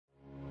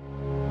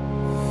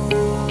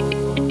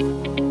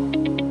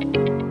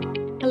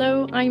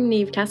I'm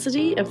Niamh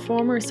Cassidy, a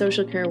former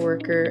social care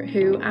worker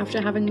who, after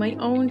having my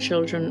own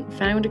children,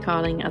 found a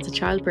calling as a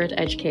childbirth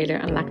educator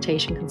and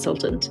lactation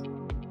consultant.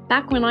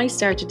 Back when I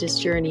started this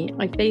journey,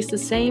 I faced the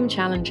same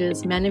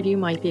challenges many of you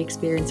might be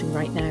experiencing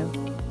right now,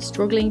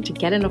 struggling to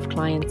get enough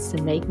clients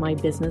to make my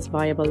business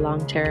viable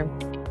long term.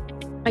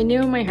 I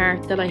knew in my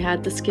heart that I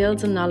had the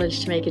skills and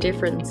knowledge to make a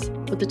difference,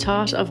 but the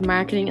thought of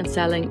marketing and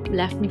selling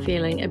left me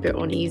feeling a bit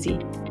uneasy.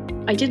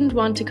 I didn't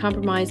want to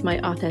compromise my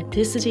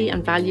authenticity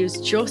and values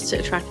just to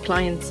attract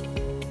clients.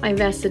 I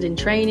invested in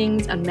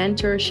trainings and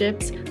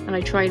mentorships, and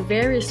I tried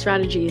various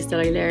strategies that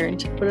I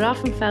learned, but it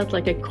often felt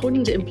like I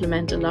couldn't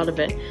implement a lot of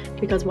it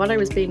because what I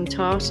was being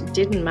taught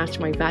didn't match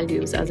my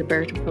values as a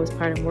birth and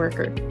postpartum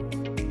worker.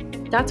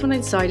 That's when I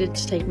decided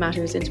to take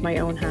matters into my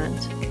own hand.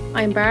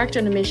 I embarked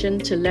on a mission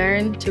to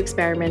learn, to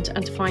experiment,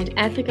 and to find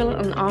ethical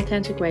and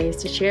authentic ways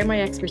to share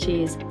my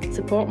expertise,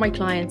 support my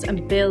clients,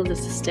 and build a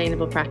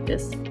sustainable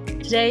practice.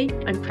 Today,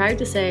 I'm proud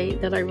to say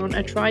that I run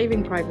a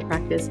thriving private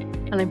practice,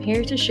 and I'm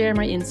here to share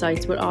my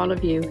insights with all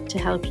of you to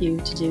help you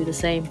to do the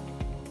same.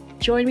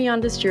 Join me on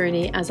this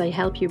journey as I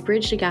help you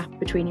bridge the gap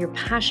between your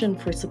passion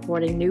for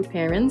supporting new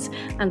parents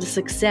and the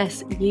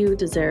success you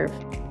deserve.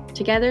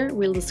 Together,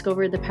 we'll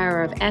discover the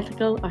power of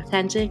ethical,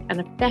 authentic, and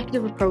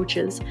effective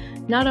approaches,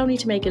 not only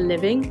to make a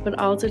living, but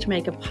also to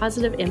make a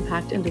positive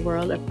impact in the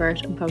world of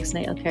birth and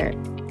postnatal care.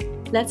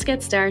 Let's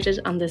get started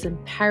on this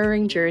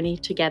empowering journey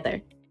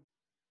together.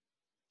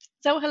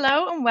 So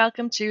hello and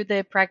welcome to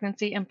the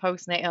Pregnancy and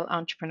Postnatal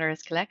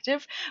Entrepreneurs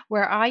Collective,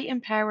 where I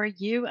empower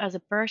you as a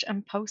birth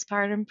and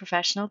postpartum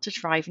professional to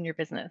thrive in your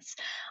business.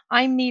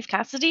 I'm Niamh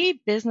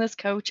Cassidy, business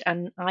coach,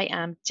 and I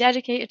am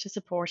dedicated to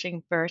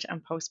supporting birth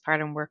and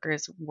postpartum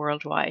workers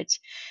worldwide.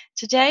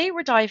 Today,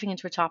 we're diving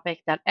into a topic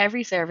that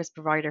every service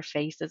provider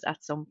faces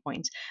at some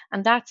point,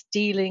 and that's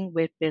dealing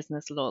with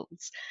business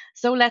lulls.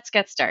 So let's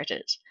get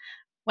started.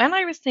 When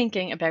I was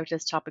thinking about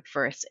this topic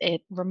first,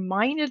 it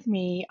reminded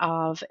me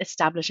of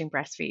establishing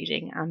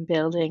breastfeeding and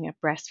building a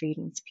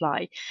breastfeeding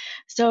supply.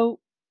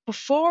 So,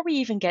 before we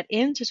even get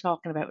into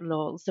talking about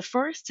lulls, the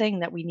first thing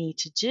that we need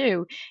to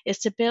do is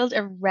to build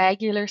a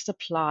regular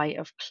supply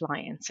of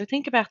clients. So,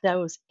 think about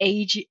those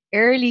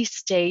early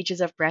stages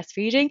of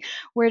breastfeeding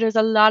where there's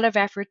a lot of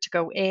effort to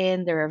go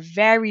in, there are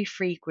very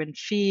frequent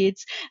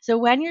feeds. So,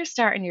 when you're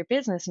starting your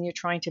business and you're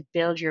trying to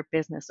build your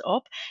business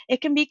up,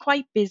 it can be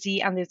quite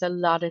busy and there's a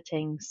lot of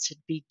things to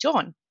be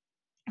done.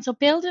 So,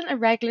 building a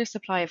regular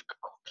supply of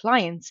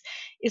clients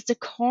is the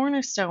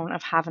cornerstone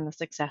of having a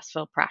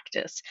successful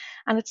practice.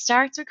 And it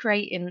starts with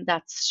creating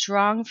that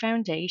strong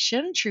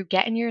foundation through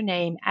getting your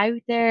name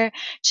out there,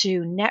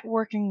 to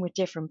networking with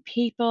different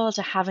people,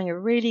 to having a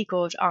really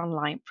good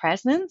online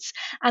presence,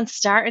 and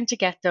starting to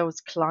get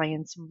those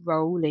clients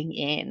rolling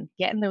in,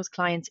 getting those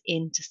clients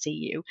in to see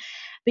you.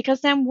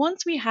 Because then,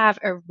 once we have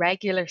a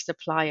regular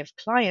supply of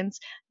clients,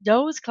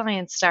 those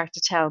clients start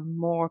to tell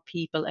more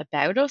people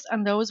about us,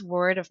 and those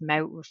word of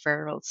mouth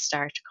referrals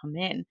start to come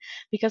in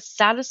because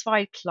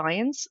satisfied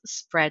clients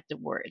spread the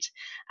word.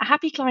 A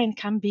happy client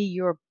can be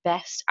your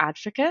best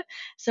advocate.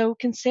 So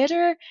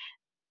consider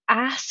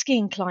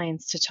asking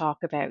clients to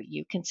talk about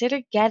you, consider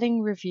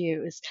getting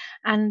reviews,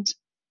 and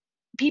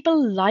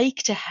people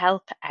like to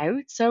help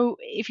out. So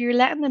if you're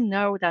letting them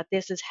know that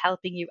this is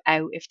helping you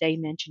out, if they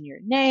mention your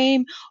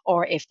name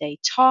or if they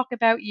talk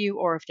about you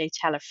or if they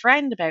tell a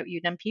friend about you,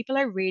 then people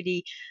are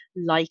really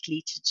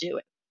likely to do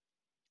it.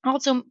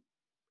 Also,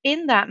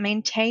 in that,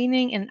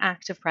 maintaining an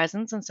active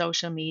presence on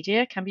social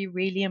media can be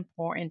really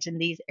important in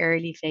these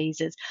early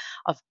phases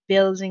of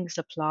building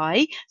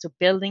supply. So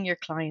building your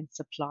client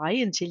supply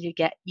until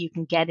you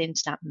can get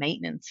into that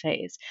maintenance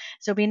phase.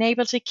 So being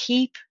able to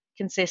keep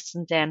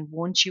consistent then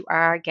once you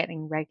are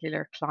getting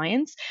regular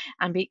clients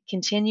and be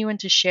continuing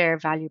to share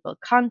valuable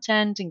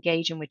content,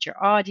 engaging with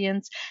your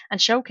audience, and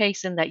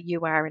showcasing that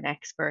you are an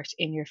expert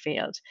in your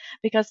field,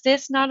 because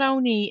this not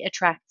only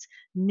attracts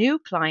new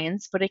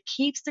clients, but it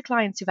keeps the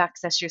clients who've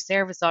accessed your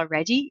service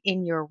already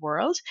in your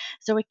world.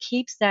 So it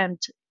keeps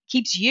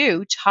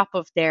you top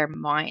of their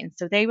mind.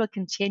 So they will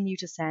continue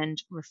to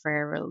send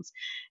referrals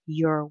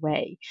your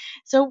way.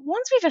 So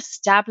once we've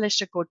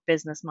established a good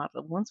business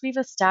model, once we've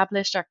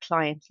established our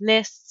client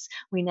lists,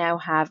 we now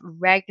have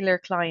regular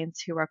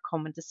clients who are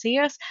coming to see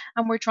us,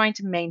 and we're trying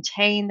to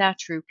maintain that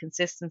through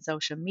consistent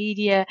social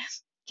media,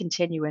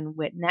 continuing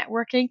with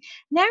networking.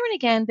 Now and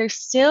again, there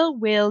still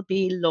will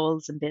be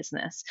lulls in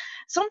business.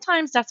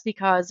 Sometimes that's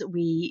because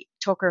we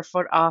took our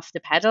foot off the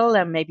pedal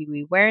and maybe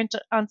we weren't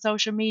on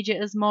social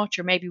media as much,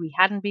 or maybe we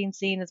hadn't been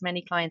seeing as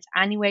many clients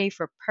anyway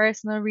for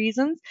personal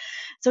reasons.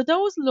 So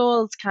those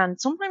lulls can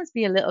sometimes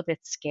be a little bit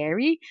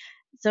scary.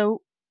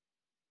 So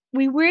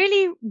we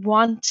really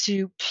want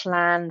to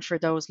plan for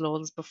those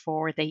lulls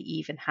before they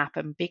even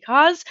happen,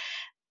 because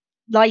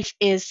life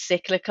is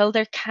cyclical.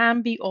 There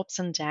can be ups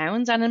and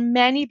downs. And in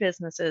many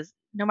businesses,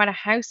 no matter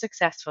how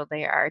successful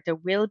they are, there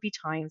will be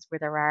times where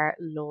there are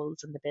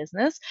lulls in the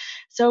business.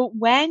 So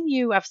when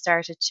you have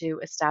started to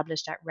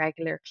establish that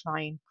regular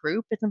client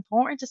group, it's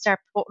important to start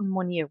putting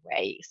money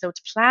away. So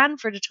to plan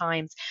for the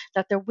times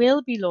that there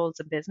will be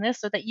lulls in business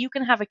so that you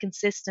can have a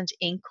consistent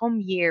income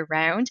year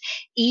round,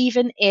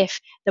 even if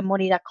the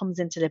money that comes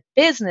into the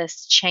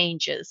business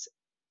changes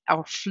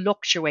or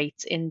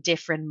fluctuates in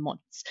different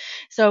months.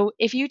 So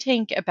if you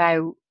think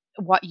about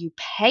what you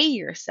pay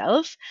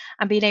yourself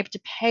and being able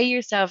to pay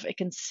yourself a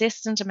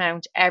consistent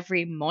amount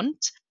every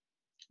month,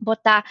 but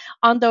that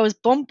on those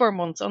bumper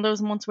months, on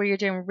those months where you're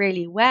doing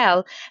really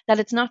well, that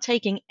it's not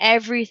taking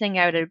everything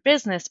out of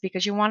business,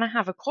 because you want to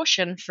have a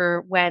cushion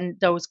for when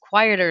those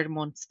quieter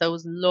months,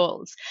 those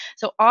lulls.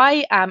 So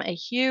I am a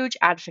huge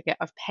advocate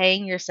of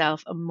paying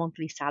yourself a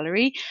monthly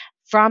salary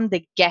from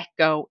the get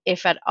go,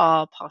 if at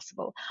all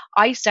possible.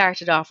 I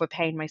started off with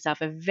paying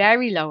myself a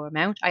very low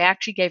amount. I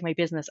actually gave my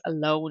business a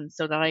loan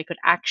so that I could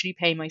actually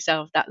pay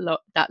myself that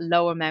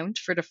low amount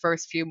for the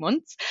first few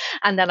months,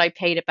 and then I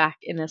paid it back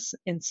in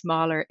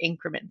smaller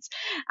increments.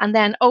 And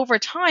then over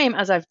time,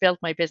 as I've built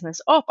my business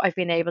up, I've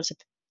been able to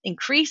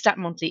increase that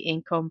monthly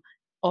income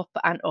up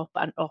and up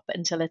and up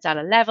until it's at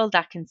a level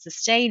that can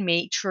sustain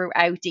me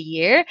throughout the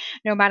year,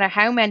 no matter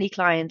how many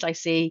clients I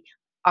see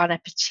on a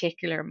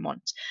particular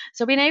month.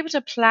 So being able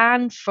to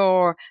plan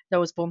for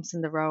those bumps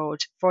in the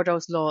road, for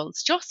those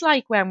lulls, just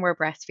like when we're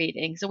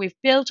breastfeeding. So we've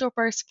built up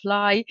our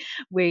supply,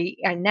 we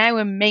are now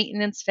in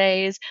maintenance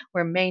phase,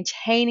 we're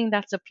maintaining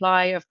that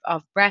supply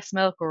of breast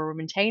milk, or we're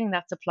maintaining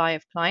that supply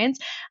of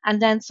clients.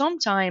 And then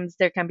sometimes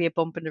there can be a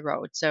bump in the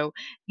road. So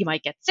you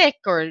might get sick,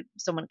 or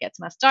someone gets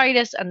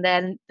mastitis, and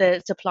then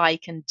the supply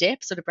can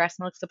dip. So the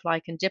breast milk supply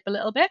can dip a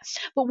little bit.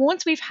 But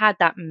once we've had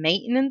that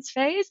maintenance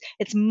phase,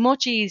 it's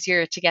much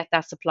easier to get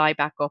that supply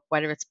back up,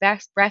 whether it's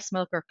breast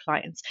milk or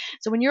clients.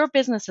 So when your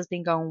business has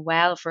been going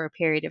well for a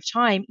period of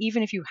time,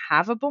 even if you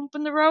have a bump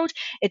in the road,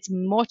 it's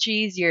much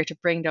easier to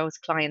bring those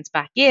clients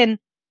back in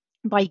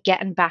by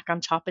getting back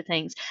on top of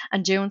things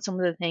and doing some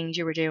of the things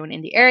you were doing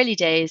in the early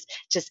days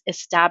to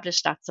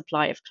establish that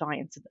supply of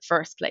clients in the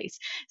first place.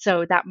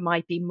 So that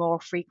might be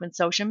more frequent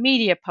social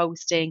media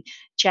posting,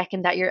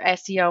 checking that your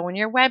SEO and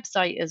your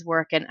website is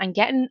working, and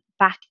getting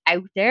back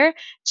out there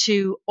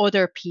to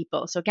other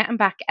people. So getting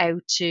back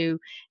out to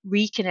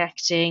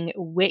reconnecting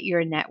with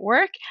your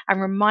network and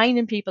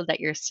reminding people that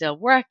you're still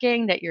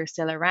working, that you're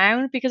still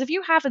around. Because if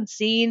you haven't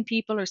seen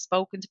people or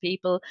spoken to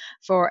people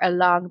for a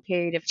long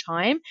period of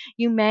time,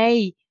 you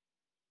may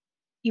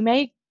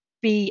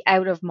be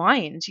out of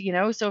mind.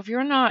 So if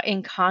you're not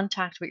in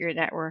contact with your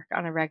network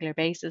on a regular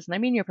basis, and I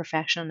mean your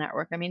professional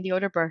network, I mean the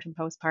other birth and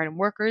postpartum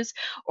workers,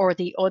 or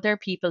the other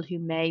people who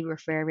may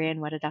refer in,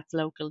 whether that's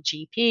local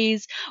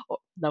GPs or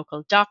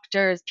local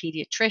doctors,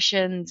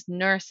 pediatricians,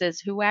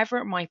 nurses, whoever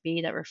it might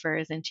be that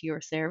refers into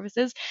your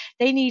services,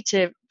 they need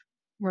to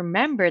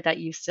remember that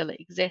you still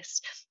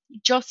exist.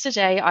 Just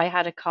today, I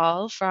had a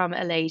call from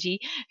a lady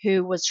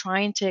who was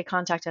trying to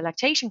contact a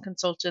lactation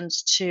consultant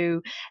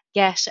to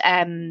get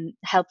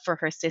help for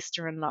her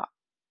sister in law.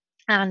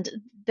 And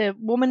the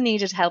woman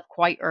needed help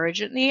quite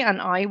urgently, and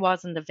I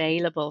wasn't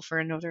available for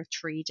another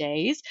 3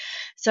 days.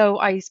 So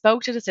I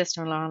spoke to the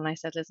sister in law and I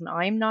said, listen,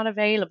 I'm not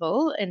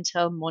available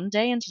until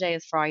Monday, and today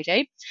is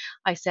Friday.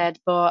 I said,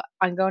 but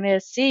I'm going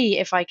to see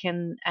if I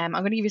can, I'm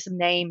going to give you some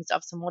names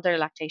of some other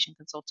lactation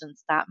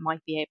consultants that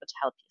might be able to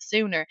help you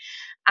sooner.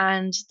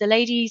 And the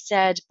lady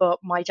said, but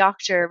my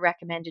doctor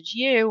recommended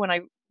you,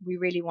 and we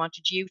really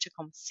wanted you to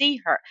come see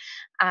her.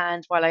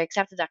 And while I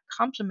accepted that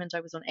compliment,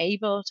 I was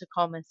unable to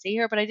come and see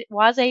her, but I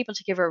was able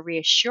to give her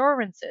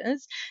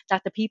reassurances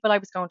that the people I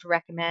was going to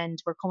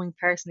recommend were coming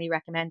personally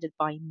recommended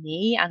by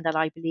me, and that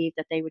I believed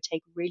that they would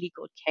take really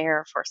good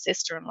care of her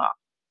sister in law.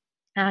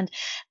 And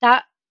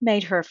that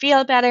made her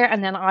feel better.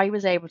 And then I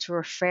was able to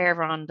refer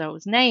on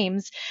those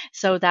names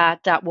so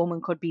that that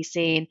woman could be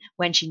seen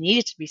when she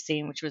needed to be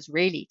seen, which was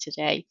really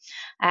today.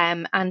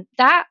 And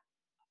that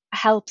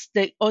helps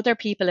the other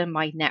people in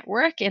my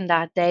network in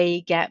that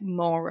they get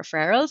more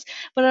referrals,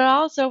 but it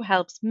also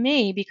helps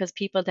me because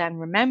people then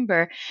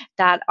remember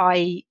that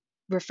I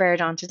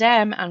referred on to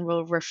them and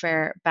will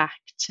refer back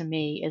to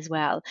me as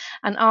well.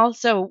 And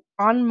also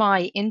on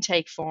my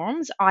intake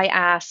forms, I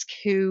ask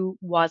who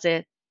was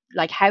it,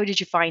 like how did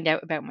you find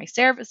out about my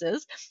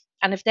services?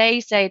 And if they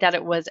say that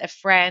it was a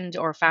friend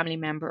or a family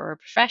member or a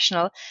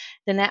professional,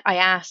 then I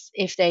ask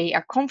if they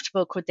are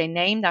comfortable, could they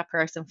name that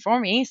person for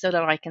me so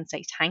that I can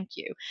say thank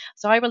you.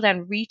 So I will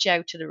then reach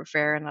out to the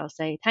referrer and I'll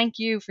say, thank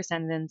you for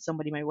sending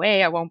somebody my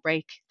way. I won't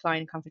break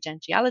client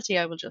confidentiality.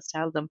 I will just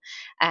tell them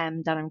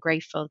that I'm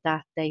grateful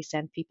that they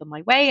send people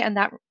my way. And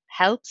that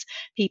helps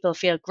people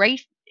feel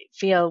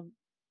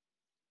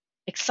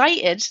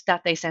excited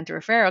that they sent a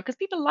referral, because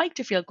people like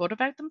to feel good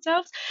about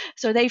themselves.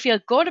 So they feel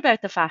good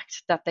about the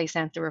fact that they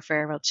sent a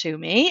referral to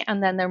me,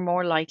 and then they're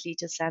more likely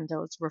to send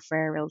those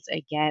referrals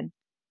again.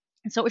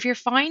 So if you're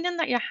finding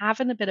that you're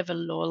having a bit of a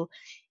lull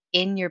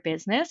in your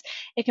business,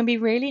 it can be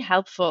really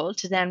helpful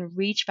to then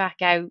reach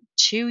back out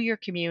to your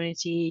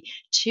community,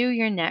 to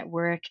your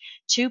network,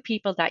 to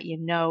people that you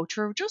know,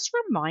 to just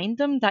remind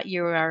them that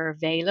you are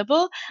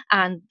available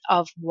and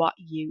of what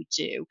you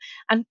do.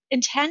 And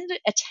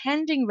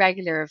attending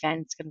regular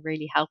events can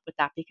really help with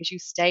that, because you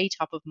stay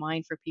top of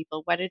mind for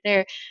people, whether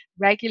they're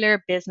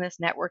regular business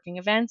networking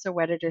events or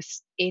whether they're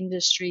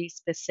industry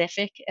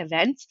specific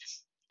events.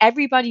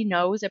 Everybody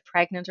knows a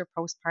pregnant or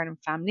postpartum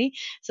family.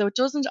 So it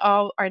doesn't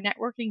all, our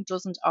networking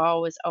doesn't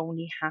always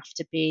only have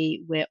to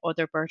be with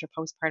other birth or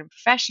postpartum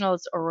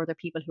professionals or other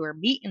people who are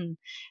meeting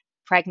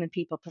pregnant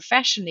people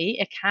professionally.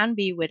 It can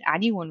be with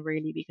anyone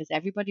really, because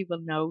everybody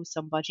will know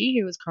somebody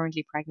who is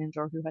currently pregnant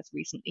or who has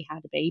recently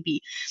had a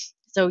baby.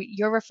 So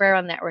your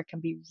referral network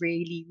can be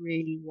really,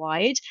 really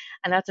wide,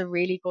 and that's a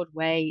really good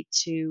way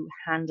to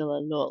handle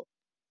a lull.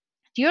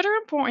 The other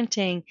important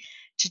thing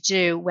to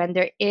do when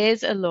there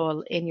is a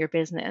lull in your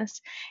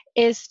business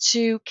is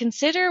to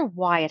consider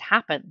why it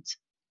happened.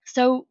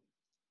 So,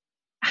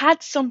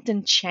 had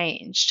something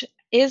changed?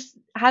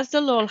 Has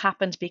the lull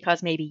happened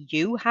because maybe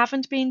you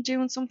haven't been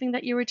doing something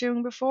that you were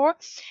doing before?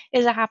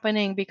 Is it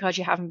happening because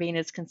you haven't been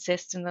as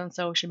consistent on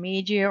social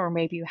media, or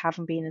maybe you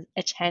haven't been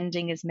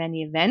attending as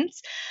many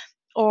events?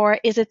 Or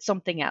is it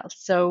something else?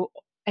 So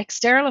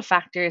external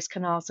factors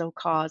can also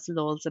cause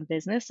lulls in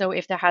business. So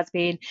if there has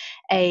been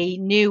a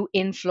new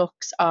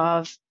influx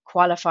of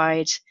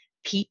qualified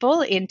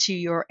people into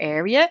your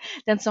area,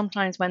 then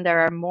sometimes when there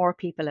are more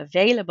people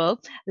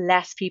available,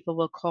 less people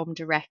will come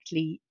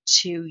directly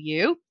to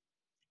you.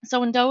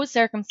 So, in those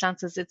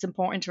circumstances, it's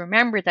important to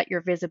remember that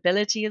your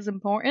visibility is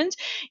important,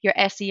 your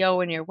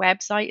SEO and your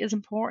website is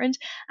important,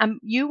 and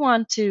you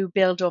want to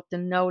build up the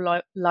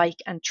know, like,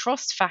 and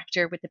trust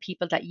factor with the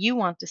people that you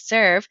want to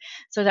serve,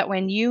 so that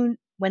when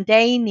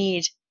they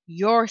need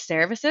your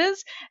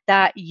services,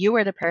 that you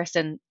are the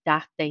person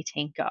that they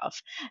think of.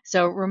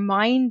 So,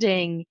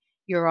 reminding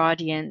your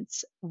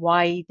audience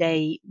why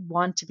they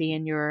want to be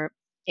in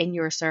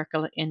your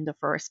circle in the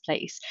first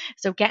place.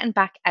 So getting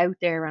back out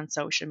there on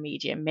social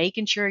media,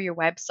 making sure your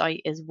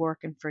website is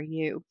working for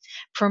you,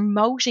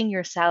 promoting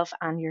yourself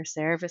and your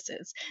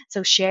services.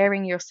 So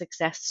sharing your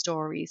success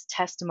stories,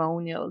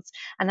 testimonials,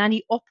 and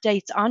any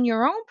updates on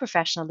your own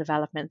professional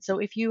development. So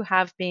if you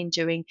have been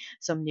doing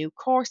some new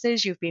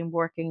courses, you've been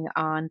working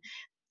on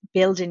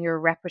building your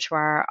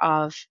repertoire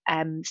of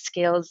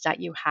skills that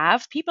you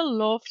have. People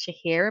love to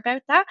hear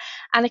about that.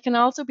 And it can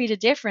also be the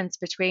difference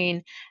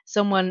between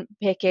someone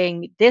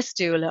picking this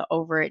doula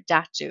over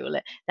that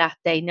doula, that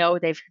they know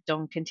they've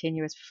done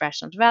continuous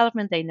professional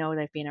development, they know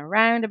they've been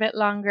around a bit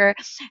longer,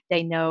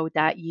 they know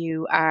that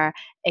you are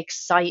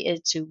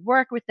excited to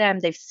work with them,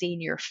 they've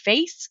seen your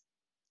face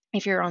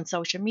if you're on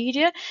social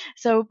media.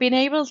 So being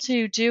able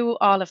to do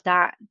all of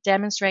that,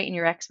 demonstrating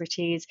your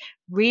expertise,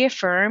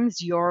 reaffirms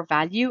your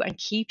value and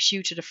keeps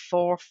you to the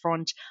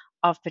forefront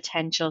of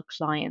potential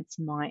clients'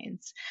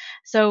 minds.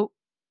 So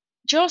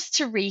just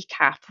to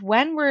recap,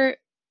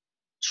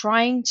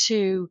 trying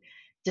to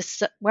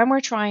when we're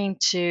trying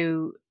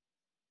to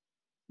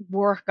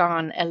work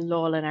on a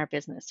lull in our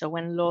business. So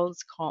when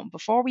lulls come,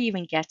 before we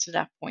even get to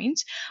that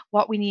point,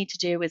 what we need to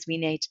do is we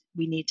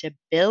need to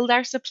build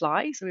our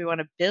supply. So we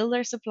want to build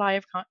our supply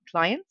of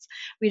clients.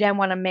 We then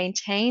want to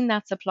maintain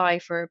that supply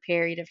for a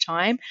period of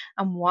time.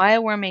 And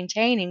while we're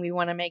maintaining, we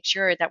want to make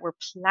sure that we're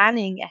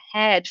planning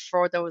ahead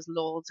for those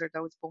lulls or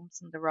those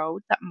bumps in the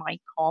road that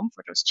might come,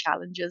 for those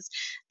challenges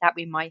that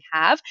we might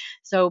have.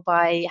 So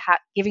by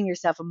giving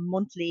yourself a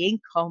monthly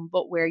income,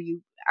 but where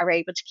you are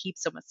able to keep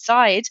some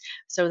aside,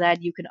 so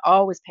that you can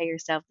always pay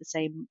yourself the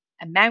same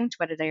amount,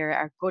 whether they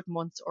are good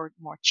months or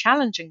more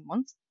challenging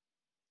months.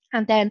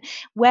 And then,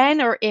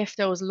 when or if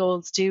those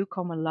lulls do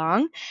come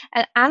along,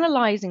 and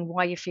analyzing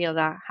why you feel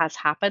that has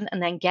happened,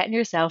 and then getting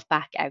yourself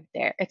back out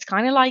there. It's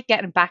kind of like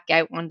getting back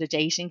out on the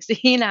dating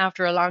scene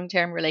after a long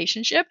term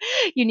relationship.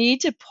 You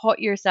need to put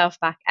yourself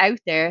back out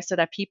there so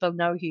that people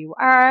know who you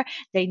are,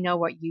 they know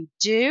what you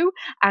do,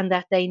 and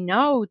that they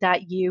know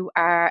that you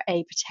are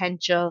a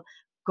potential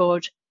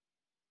good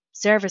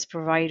service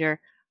provider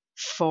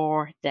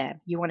for them.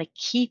 You want to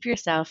keep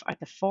yourself at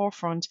the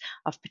forefront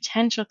of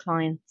potential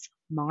clients'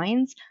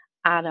 minds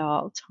at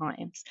all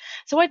times.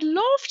 So I'd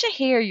love to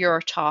hear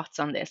your thoughts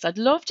on this. I'd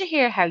love to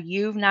hear how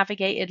you've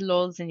navigated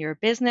lulls in your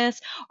business,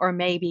 or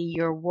maybe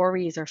your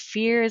worries or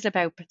fears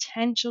about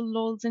potential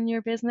lulls in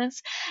your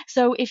business.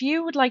 So if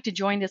you would like to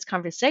join this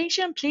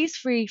conversation, please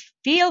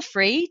feel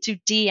free to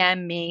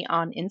DM me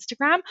on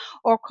Instagram,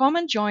 or come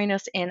and join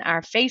us in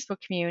our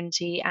Facebook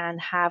community and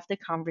have the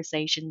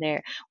conversation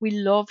there. We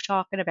love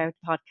talking about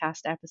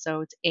podcast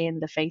episodes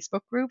in the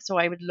Facebook group, so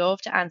I would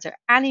love to answer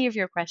any of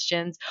your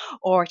questions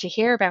or to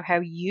hear about how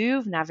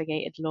you've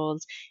navigated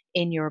lulls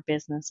in your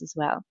business as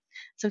well.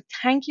 So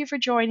thank you for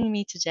joining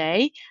me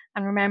today.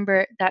 And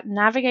remember that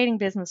navigating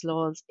business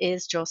lulls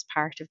is just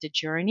part of the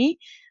journey.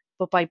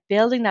 But by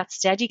building that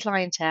steady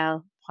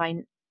clientele,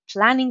 by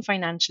planning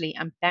financially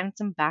and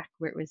bouncing back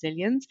with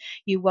resilience,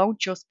 you won't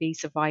just be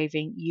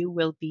surviving, you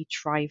will be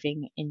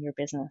thriving in your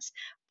business.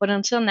 But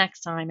until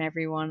next time,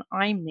 everyone,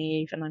 I'm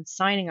Neve and I'm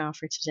signing off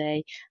for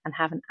today, and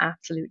have an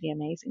absolutely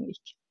amazing week.